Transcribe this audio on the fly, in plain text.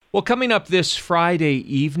Well, coming up this Friday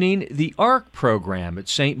evening, the ARC program at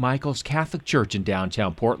St. Michael's Catholic Church in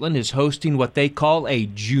downtown Portland is hosting what they call a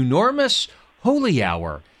Junormous Holy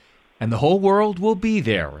Hour. And the whole world will be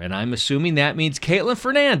there. And I'm assuming that means Caitlin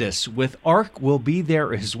Fernandez with ARC will be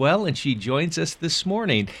there as well. And she joins us this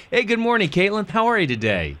morning. Hey, good morning, Caitlin. How are you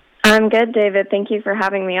today? I'm good, David. Thank you for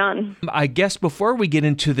having me on. I guess before we get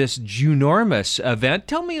into this Junormous event,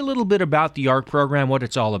 tell me a little bit about the ARC program, what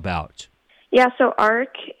it's all about. Yeah, so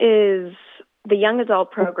ARC is the young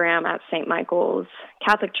adult program at St. Michael's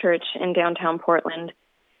Catholic Church in downtown Portland.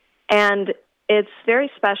 And it's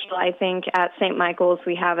very special, I think, at St. Michael's.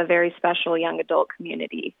 We have a very special young adult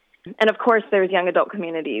community. And of course, there's young adult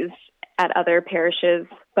communities at other parishes,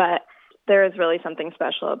 but there is really something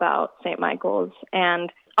special about St. Michael's.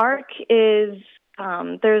 And ARC is,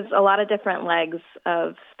 there's a lot of different legs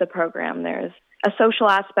of the program. There's a social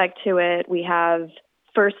aspect to it. We have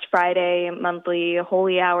First Friday, monthly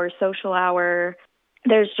holy hour, social hour.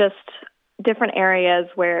 There's just different areas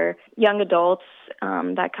where young adults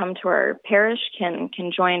that come to our parish can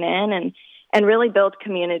join in and really build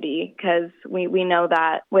community, because we know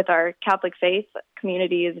that with our Catholic faith,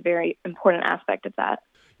 community is a very important aspect of that.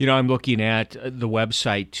 You know, I'm looking at the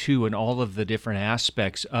website, too, and all of the different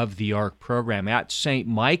aspects of the ARC program at St.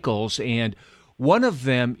 Michael's, and one of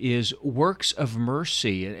them is Works of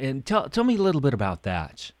Mercy. And tell me a little bit about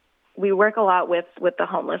that. We work a lot with the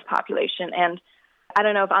homeless population, and I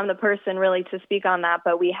don't know if I'm the person really to speak on that,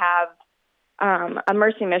 but we have a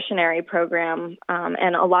Mercy Missionary program,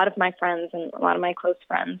 and a lot of my friends and a lot of my close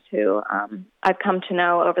friends who I've come to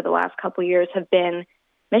know over the last couple of years have been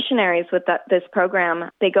missionaries with this program.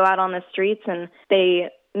 They go out on the streets and they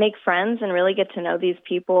make friends and really get to know these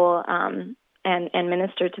people and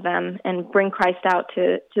minister to them and bring Christ out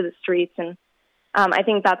to the streets. And I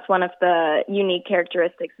think that's one of the unique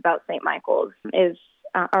characteristics about St. Michael's is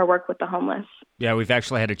our work with the homeless. Yeah, we've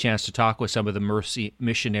actually had a chance to talk with some of the Mercy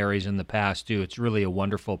missionaries in the past, too. It's really a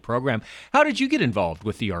wonderful program. How did you get involved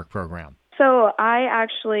with the ARC program? So I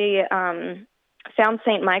actually found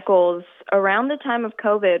St. Michael's around the time of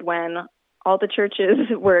COVID, when all the churches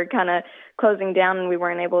were kind of closing down and we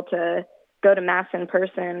weren't able to go to Mass in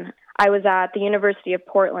person. I was at the University of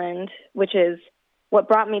Portland, which is what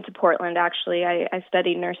brought me to Portland, actually. I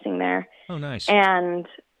studied nursing there. Oh, nice. And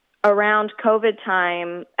around COVID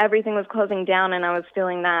time, everything was closing down, and I was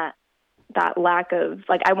feeling that lack of,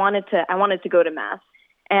 like, I wanted to go to Mass.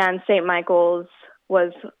 And St. Michael's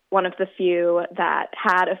was one of the few that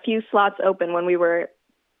had a few slots open when we were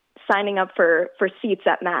signing up for seats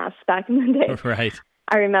at Mass back in the day. Right.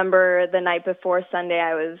 I remember the night before Sunday,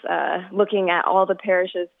 I was looking at all the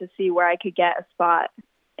parishes to see where I could get a spot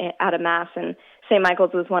at a Mass, and St.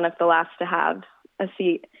 Michael's was one of the last to have a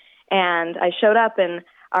seat. And I showed up, and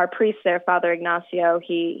our priest there, Father Ignacio,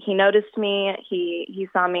 he noticed me, he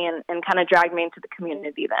saw me and kind of dragged me into the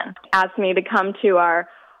community then. Asked me to come to our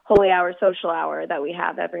Holy Hour social hour that we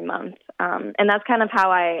have every month. And that's kind of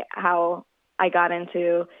how I got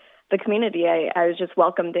into the community. I was just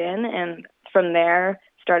welcomed in, and from there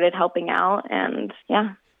started helping out, and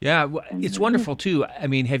yeah. Yeah, it's wonderful too. I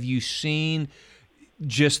mean, have you seen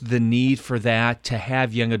just the need for that, to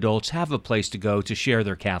have young adults have a place to go to share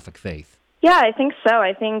their Catholic faith? Yeah, I think so.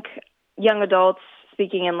 I think young adults,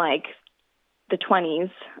 speaking in like the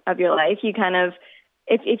 20s of your life, you kind of,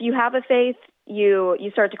 if you have a faith, you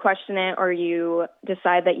start to question it, or you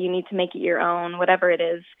decide that you need to make it your own, whatever it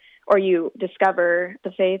is, or you discover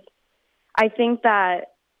the faith. I think that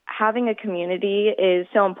having a community is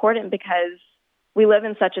so important, because we live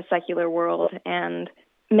in such a secular world, and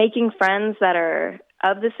making friends that are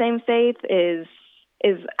of the same faith is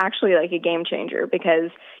actually like a game changer, because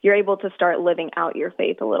you're able to start living out your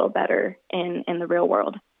faith a little better in the real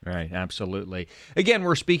world. Right, absolutely. Again,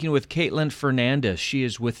 we're speaking with Caitlin Fernandez. She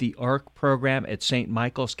is with the ARC program at St.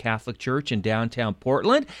 Michael's Catholic Church in downtown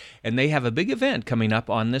Portland, and they have a big event coming up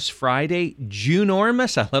on this Friday,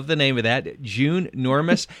 Junormous. I love the name of that,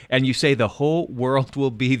 Junormous, and you say the whole world will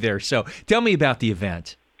be there. So tell me about the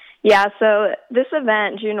event. Yeah, so this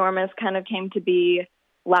event, Junormous, kind of came to be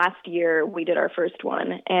last year. We did our first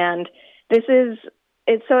one, and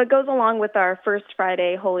it goes along with our First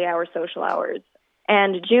Friday Holy Hour social hours.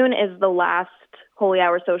 And June is the last Holy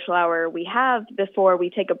Hour social hour we have before we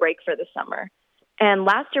take a break for the summer. And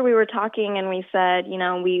last year we were talking, and we said,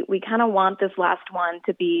 we kind of want this last one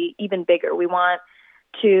to be even bigger. We know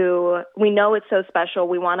it's so special.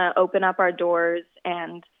 We want to open up our doors,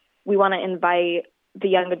 and we want to invite the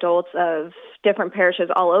young adults of different parishes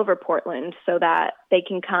all over Portland so that they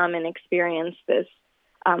can come and experience this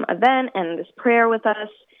event and this prayer with us.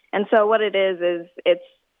 And so what it is it's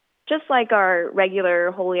just like our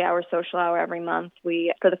regular holy hour, social hour every month.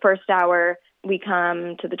 For the first hour, we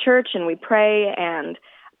come to the church and we pray, and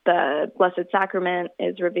the Blessed Sacrament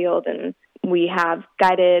is revealed, and we have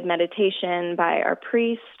guided meditation by our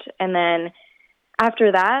priest. And then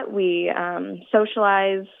after that, we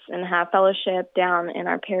socialize and have fellowship down in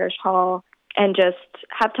our parish hall and just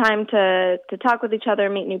have time to talk with each other,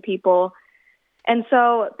 meet new people. And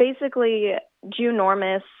so basically,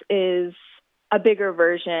 Junormous is a bigger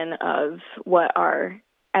version of what our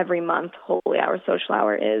every month holy hour, social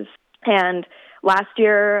hour is. And last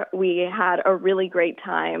year, we had a really great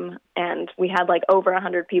time, and we had like over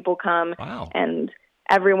 100 people come. Wow. And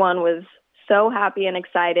everyone was so happy and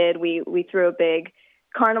excited. We threw a big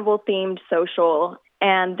carnival-themed social,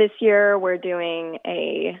 and this year we're doing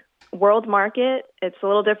a world market. It's a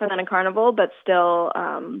little different than a carnival, but still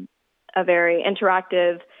a very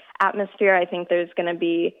interactive atmosphere. I think there's going to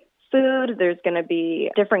be food, there's going to be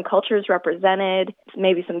different cultures represented,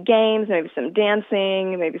 maybe some games, maybe some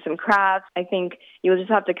dancing, maybe some crafts. I think you'll just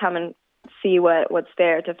have to come and see what's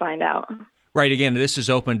there to find out. Right. Again, this is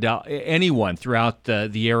open to anyone throughout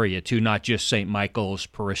the area, too, not just St. Michael's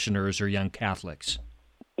parishioners or young Catholics.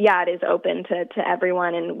 Yeah, it is open to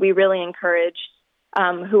everyone, and we really encourage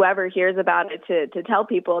whoever hears about it to tell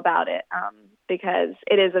people about it, because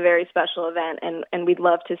it is a very special event, and we'd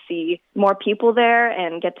love to see more people there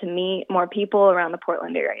and get to meet more people around the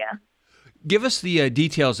Portland area. Give us the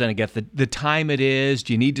details then again, the time it is.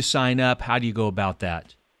 Do you need to sign up? How do you go about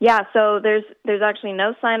that? Yeah, so there's actually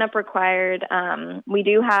no sign up required. We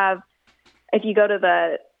do have, if you go to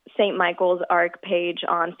the St. Michael's ARC page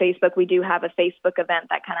on Facebook, we do have a Facebook event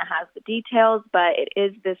that kind of has the details, but it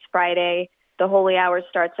is this Friday. The holy hour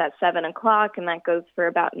starts at 7 o'clock, and that goes for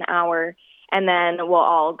about an hour. And then we'll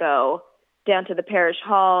all go down to the parish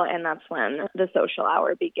hall, and that's when the social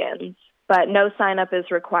hour begins. But no sign up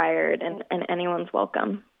is required, and anyone's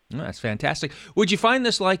welcome. Oh, that's fantastic. Would you find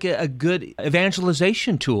this like a good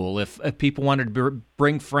evangelization tool if people wanted to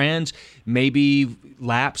bring friends, maybe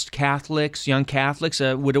lapsed Catholics, young Catholics?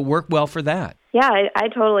 Would it work well for that? Yeah, I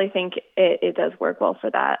totally think it does work well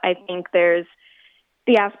for that. I think there's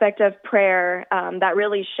the aspect of prayer that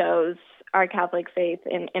really shows our Catholic faith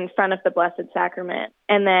in front of the Blessed Sacrament.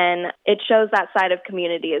 And then it shows that side of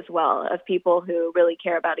community as well, of people who really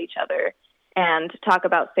care about each other and talk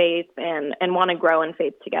about faith and want to grow in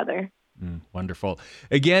faith together. Wonderful.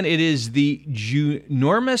 Again, it is the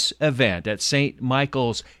Junormous event at St.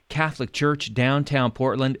 Michael's Catholic Church, downtown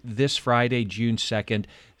Portland, this Friday, June 2nd,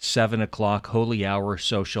 7 o'clock, Holy Hour,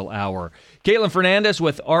 Social Hour. Caitlin Fernandez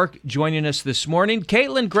with ARC joining us this morning.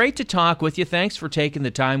 Caitlin, great to talk with you. Thanks for taking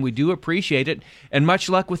the time. We do appreciate it, and much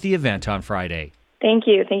luck with the event on Friday. Thank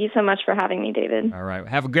you. Thank you so much for having me, David. All right.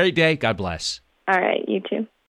 Have a great day. God bless. All right. You too.